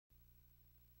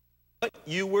what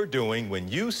you were doing when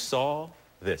you saw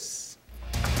this.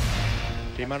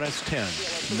 T-minus 10,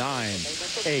 9,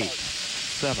 8,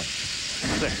 7,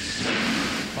 6,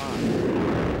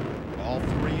 5. All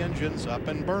three engines up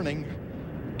and burning.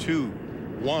 2,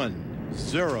 1,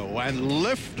 0, and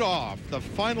liftoff. The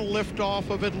final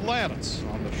liftoff of Atlantis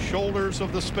on the shoulders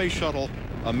of the space shuttle.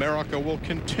 America will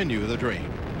continue the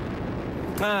dream.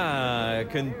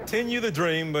 Continue the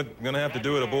dream, but gonna have to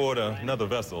do it aboard another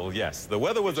vessel. Yes, the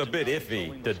weather was a bit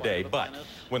iffy today, but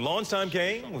when launch time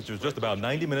came, which was just about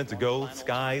 90 minutes ago,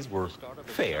 skies were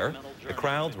fair. The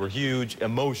crowds were huge.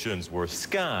 Emotions were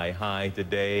sky high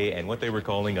today, and what they were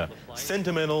calling a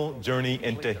sentimental journey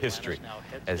into history,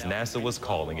 as NASA was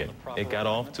calling it. It got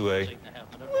off to a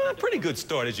pretty good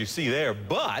start, as you see there,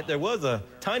 but there was a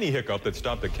tiny hiccup that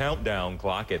stopped the countdown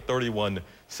clock at 31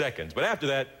 seconds. But after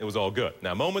that, it was all good.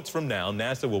 Now, moments from now,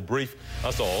 NASA will brief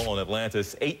us all on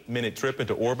Atlantis' 8-minute trip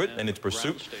into orbit and its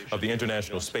pursuit of the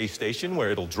International Space Station,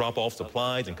 where it'll drop off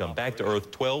supplies and come back to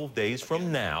Earth 12 days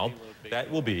from now.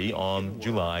 That will be on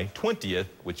July 20th,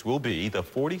 which will be the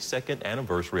 42nd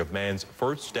anniversary of man's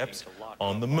first steps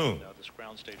on the moon.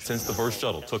 Since the first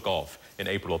shuttle took off in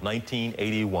April of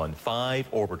 1981,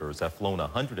 5 orbiters have flown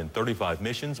 135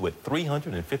 missions with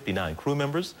 359 crew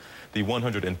members. The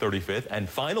 135th and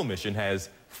final mission has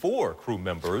 4 crew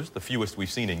members, the fewest we've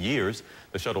seen in years.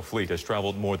 The shuttle fleet has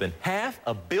traveled more than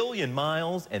 500 million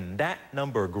miles, and that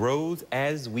number grows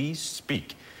as we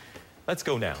speak. Let's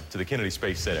go now to the Kennedy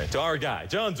Space Center, to our guy,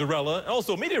 John Zarella,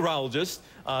 also meteorologist,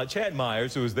 Chad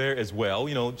Myers, who is there as well.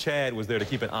 You know, Chad was there to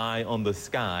keep an eye on the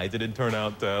skies. It didn't turn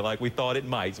out like we thought it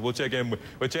might. So we'll check in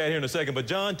with Chad here in a second. But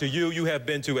John, to you, you have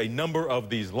been to a number of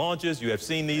these launches. You have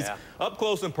seen these up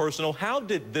close and personal. How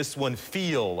did this one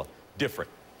feel different?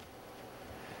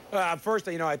 First,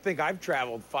 you know, I think I've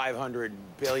traveled 500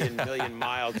 million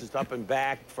miles just up and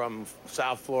back from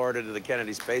South Florida to the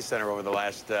Kennedy Space Center over the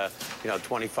last,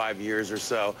 25 years or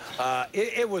so.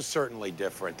 It was certainly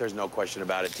different. There's no question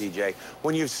about it, TJ.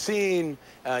 When you've seen,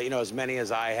 as many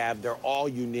as I have, they're all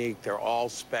unique, they're all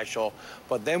special.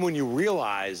 But then when you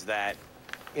realize that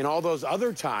in all those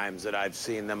other times that I've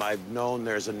seen them, I've known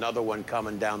there's another one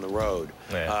coming down the road.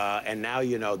 Yeah. And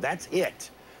now, that's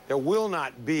it. There will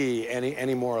not be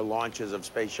any more launches of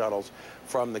space shuttles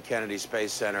from the Kennedy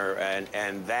Space Center,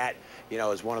 and that,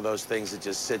 is one of those things that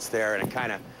just sits there and it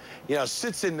kind of,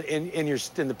 sits in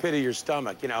the pit of your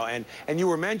stomach, and you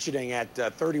were mentioning at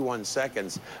 31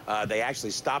 seconds, they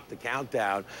actually stopped the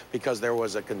countdown because there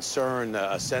was a concern,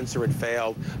 a sensor had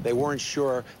failed. They weren't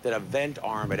sure that a vent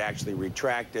arm had actually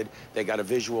retracted. They got a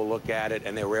visual look at it,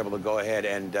 and they were able to go ahead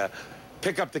and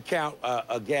pick up the count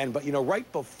again. But,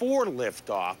 right before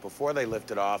liftoff, before they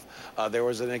lifted off, there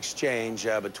was an exchange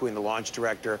between the launch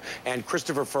director and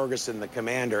Christopher Ferguson, the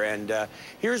commander. And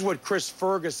here's what Chris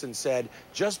Ferguson said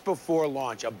just before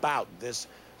launch about this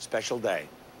special day.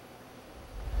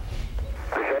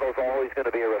 The shuttle's always going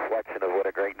to be a reflection of what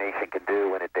a great nation can do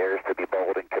when it dares to be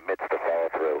bold and commits to follow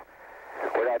through.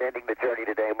 We're not ending the journey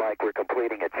today, Mike. We're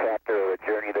completing a chapter of a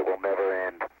journey that will never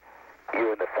end. You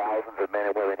and the thousands of men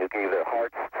and women who gave their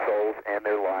hearts, souls, and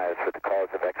their lives for the cause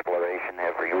of exploration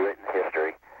have rewritten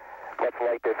history. Let's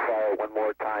light this fire one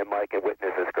more time, Mike, and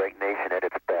witness this great nation at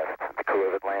its best. The crew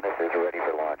of Atlantis is ready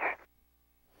for launch.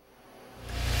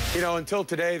 Until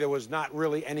today, there was not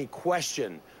really any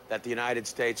question that the United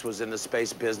States was in the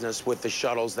space business with the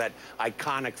shuttles, that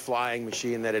iconic flying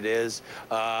machine that it is.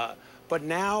 But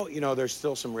now, there's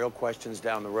still some real questions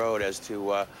down the road as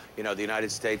to, the United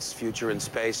States' future in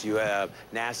space. You have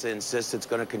NASA insists it's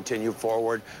going to continue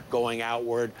forward, going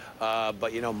outward.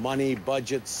 But, money,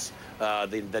 budgets,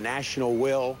 the national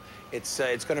will, it's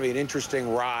going to be an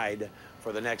interesting ride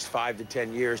for the next 5 to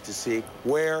 10 years to see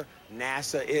where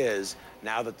NASA is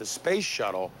now that the space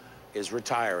shuttle is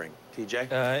retiring.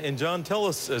 TJ? And John, tell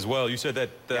us as well, you said that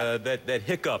that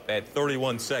hiccup at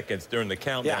 31 seconds during the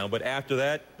countdown, but after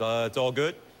that, it's all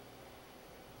good?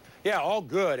 Yeah, all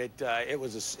good. It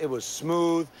was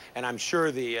smooth, and I'm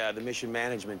sure the mission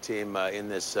management team in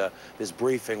this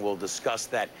briefing will discuss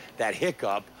that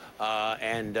hiccup,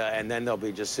 and then they'll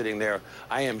be just sitting there.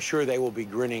 I am sure they will be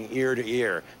grinning ear to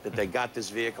ear that they got this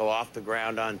vehicle off the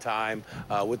ground on time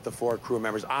with the 4 crew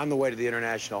members on the way to the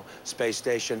International Space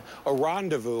Station. A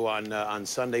rendezvous on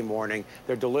Sunday morning.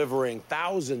 They're delivering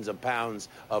thousands of pounds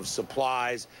of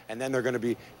supplies, and then they're going to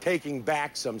be taking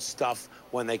back some stuff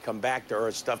when they come back to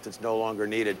Earth, stuff that's no longer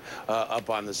needed up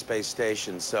on the space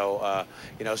station. So,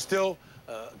 still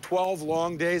 12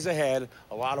 long days ahead.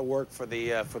 A lot of work for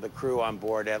the crew on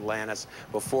board Atlantis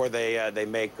before they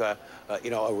make a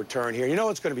return here.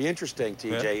 What's going to be interesting,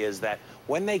 TJ, is that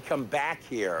when they come back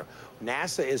here,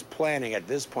 NASA is planning at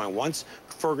this point, once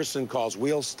Ferguson calls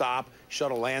wheel stop,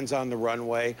 shuttle lands on the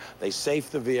runway, they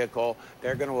safe the vehicle,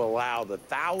 they're going to allow the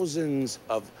thousands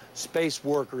of space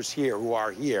workers here who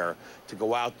are here to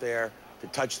go out there, to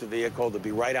touch the vehicle, to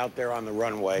be right out there on the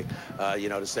runway, you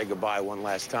know, to say goodbye one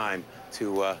last time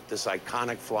to this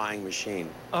iconic flying machine.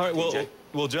 All right, TJ?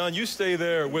 well, John, you stay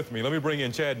there with me. Let me bring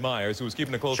in Chad Myers, who was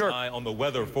keeping a close eye on the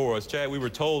weather for us. Chad, we were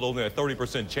told only a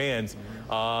 30% chance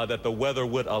that the weather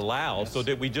would allow. Yes. So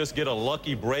did we just get a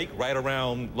lucky break right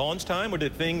around launch time, or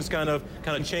did things kind of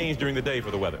change during the day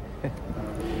for the weather?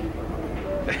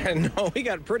 No, we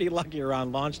got pretty lucky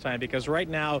around launch time, because right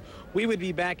now we would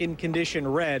be back in condition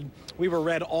red. We were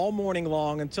red all morning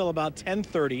long until about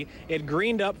 10:30. It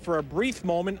greened up for a brief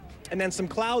moment, and then some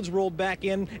clouds rolled back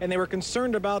in, and they were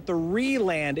concerned about the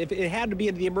re-land. If it had to be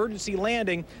the emergency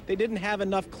landing, they didn't have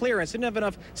enough clearance, didn't have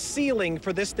enough ceiling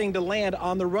for this thing to land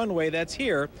on the runway that's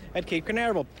here at Cape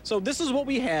Canaveral. So this is what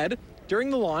we had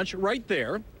during the launch right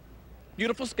there.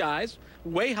 Beautiful skies,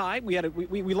 way high.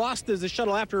 We lost the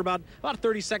shuttle after about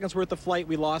 30 seconds worth of flight.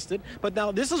 We lost it. But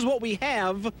now this is what we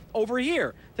have over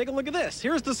here. Take a look at this.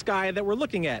 Here's the sky that we're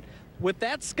looking at. With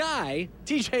that sky,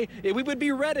 TJ, we would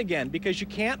be red again, because you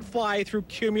can't fly through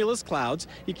cumulus clouds.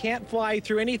 You can't fly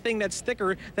through anything that's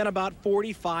thicker than about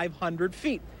 4,500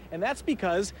 feet. And that's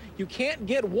because you can't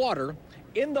get water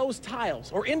in those tiles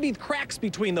or in the cracks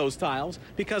between those tiles,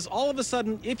 because all of a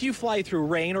sudden, if you fly through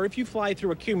rain or if you fly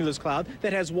through a cumulus cloud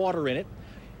that has water in it,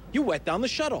 you wet down the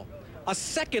shuttle. A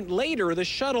second later, the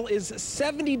shuttle is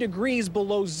 70 degrees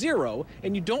below zero,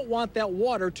 and you don't want that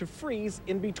water to freeze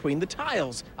in between the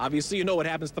tiles. Obviously, you know what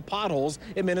happens to potholes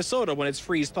in Minnesota when it's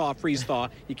freeze-thaw, freeze-thaw.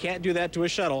 You can't do that to a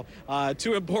shuttle.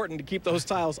 Too important to keep those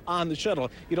tiles on the shuttle.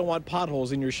 You don't want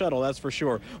potholes in your shuttle, that's for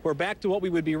sure. We're back to what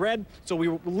we would be red, so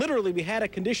we had a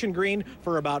condition green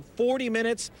for about 40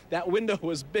 minutes. That window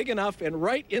was big enough and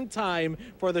right in time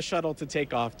for the shuttle to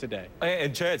take off today.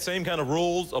 And Chad, same kind of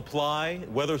rules apply,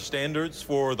 weather standards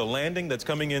for the landing that's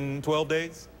coming in 12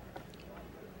 days?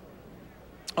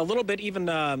 A little bit even,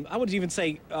 I would even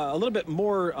say a little bit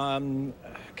more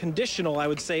conditional, I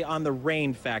would say, on the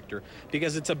rain factor,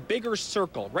 because it's a bigger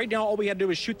circle. Right now, all we had to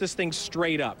do is shoot this thing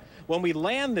straight up. When we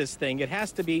land this thing, it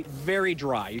has to be very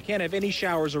dry. You can't have any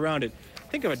showers around it.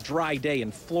 Think of a dry day in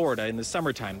Florida in the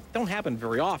summertime. Don't happen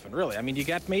very often, really. I mean, you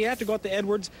have to go out to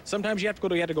Edwards. Sometimes you have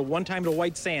to go one time to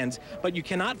White Sands, but you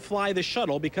cannot fly the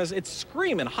shuttle because it's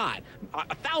screaming hot.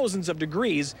 Thousands of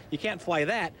degrees. You can't fly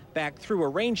that back through a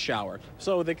rain shower.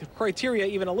 So the criteria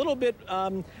even a little bit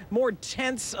more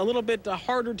tense, a little bit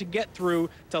harder to get through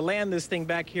to land this thing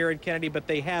back here in Kennedy, but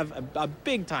they have a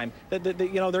big time. You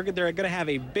know, they're going to have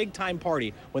a big time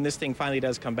party when this thing finally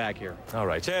does come back here. All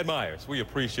right, Chad Myers, we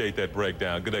appreciate that breakdown.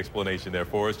 Good explanation there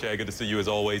for us. Chad, good to see you as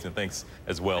always, and thanks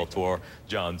as well to our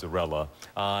John Zarella.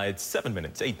 It's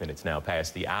 8 minutes now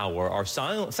past the hour. Our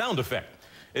sound effect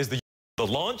is the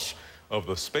launch of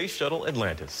the Space Shuttle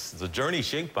Atlantis. It's a journey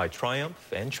shaped by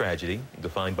triumph and tragedy,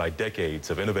 defined by decades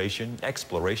of innovation,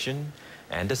 exploration,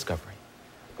 and discovery.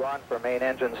 Gone for main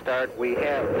engine start. We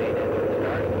have main engine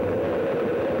start.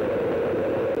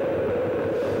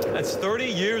 That's 30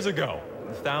 years ago.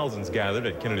 Thousands gathered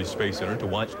at Kennedy Space Center to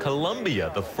watch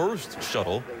Columbia, the first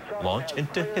shuttle, launch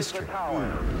into history.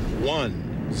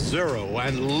 1, 0,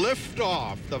 and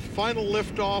liftoff, the final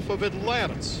liftoff of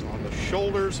Atlantis. On the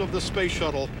shoulders of the space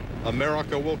shuttle,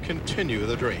 America will continue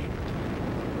the dream.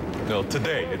 Well,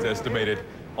 today, it's estimated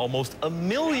almost 1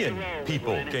 million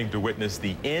people came to witness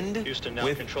the end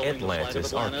with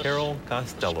Atlantis. Our Carol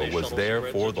Costello was there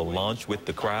for the launch with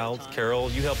the crowds.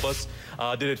 Carol, you help us.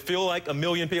 Did it feel like 1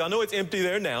 million people? I know it's empty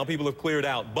there now. People have cleared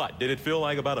out. But did it feel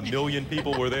like about 1 million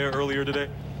people were there earlier today?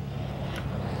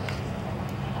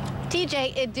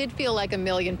 TJ, it did feel like 1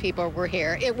 million people were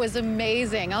here. It was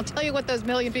amazing. I'll tell you what those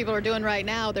million people are doing right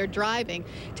now. They're driving.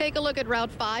 Take a look at Route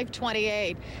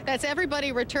 528. That's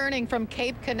everybody returning from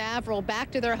Cape Canaveral back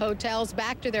to their hotels,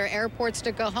 back to their airports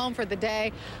to go home for the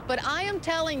day. But I am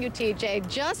telling you, TJ,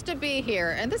 just to be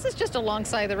here, and this is just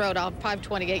alongside the road off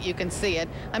 528, you can see it.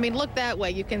 I mean, look that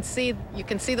way. You can see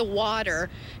the water,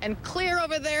 and clear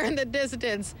over there in the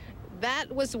distance.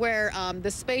 That was where the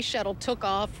space shuttle took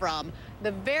off from.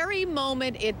 The very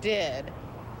moment it did.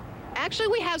 Actually,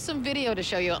 we have some video to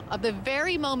show you of the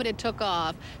very moment it took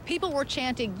off. People were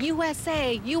chanting,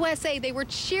 USA, USA. They were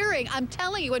cheering. I'm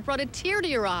telling you, it brought a tear to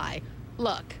your eye.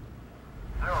 Look.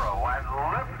 0 and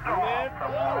liftoff.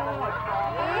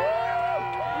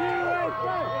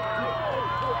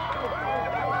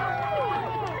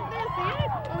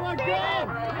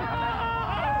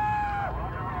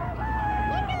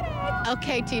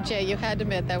 Okay, TJ, you had to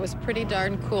admit that was pretty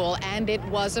darn cool, and it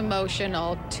was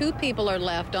emotional. 2 people are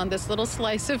left on this little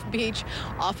slice of beach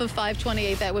off of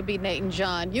 528. That would be Nate and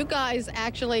John. You guys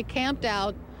actually camped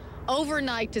out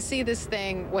overnight to see this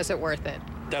thing. Was it worth it?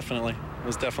 Definitely. It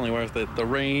was definitely worth it. The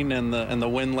rain and the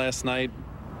wind last night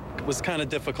was kind of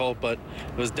difficult, but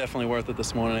it was definitely worth it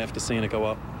this morning after seeing it go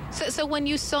up. So when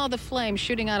you saw the flame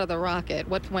shooting out of the rocket,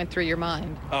 what went through your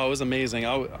mind? Oh, it was amazing.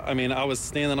 I mean, I was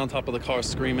standing on top of the car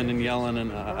screaming and yelling,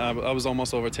 and I was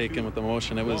almost overtaken with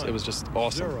emotion. It was just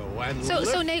awesome.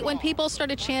 So Nate, when people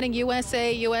started chanting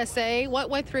USA, USA, what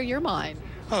went through your mind?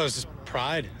 Oh, it was just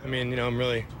pride. I mean, you know, I'm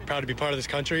really proud to be part of this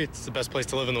country. It's the best place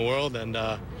to live in the world, and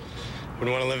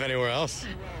wouldn't want to live anywhere else.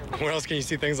 Where else can you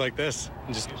see things like this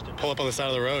and just pull up on the side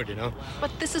of the road, you know?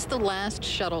 But this is the last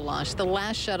shuttle launch, the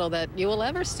last shuttle that you will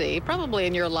ever see, probably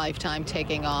in your lifetime,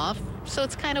 taking off. So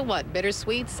it's kind of what,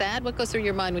 bittersweet, sad? What goes through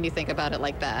your mind when you think about it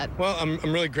like that? Well, I'm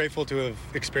really grateful to have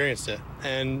experienced it.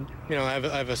 And, you know, I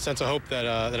have a sense of hope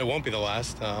that it won't be the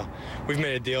last. We've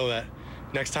made a deal that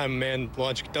next time a manned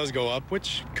launch does go up,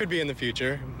 which could be in the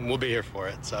future, we'll be here for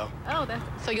it, so. Oh,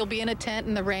 so you'll be in a tent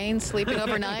in the rain, sleeping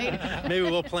overnight? Maybe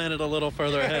we'll plan it a little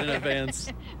further ahead in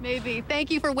advance. Maybe.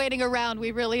 Thank you for waiting around.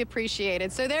 We really appreciate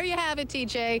it. So there you have it,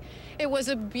 TJ. It was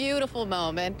a beautiful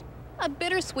moment. A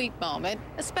bittersweet moment,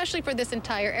 especially for this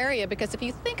entire area, because if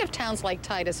you think of towns like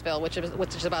Titusville, which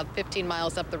is about 15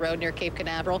 miles up the road near Cape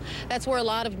Canaveral, that's where a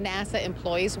lot of NASA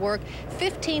employees work.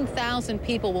 15,000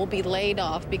 people will be laid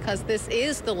off because this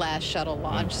is the last shuttle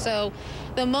launch. So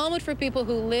the moment for people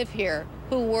who live here,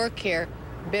 who work here,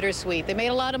 bittersweet. They made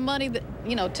a lot of money,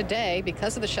 you know, today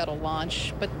because of the shuttle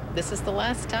launch, but this is the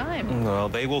last time. Well,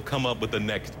 they will come up with the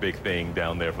next big thing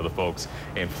down there for the folks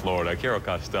in Florida. Carol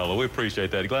Costello, we appreciate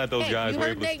that. Glad those guys were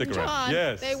able to stick around. John,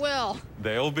 yes, they will.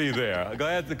 They'll be there.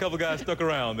 Glad a couple guys stuck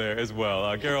around there as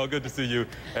well. Carol, good to see you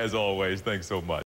as always. Thanks so much.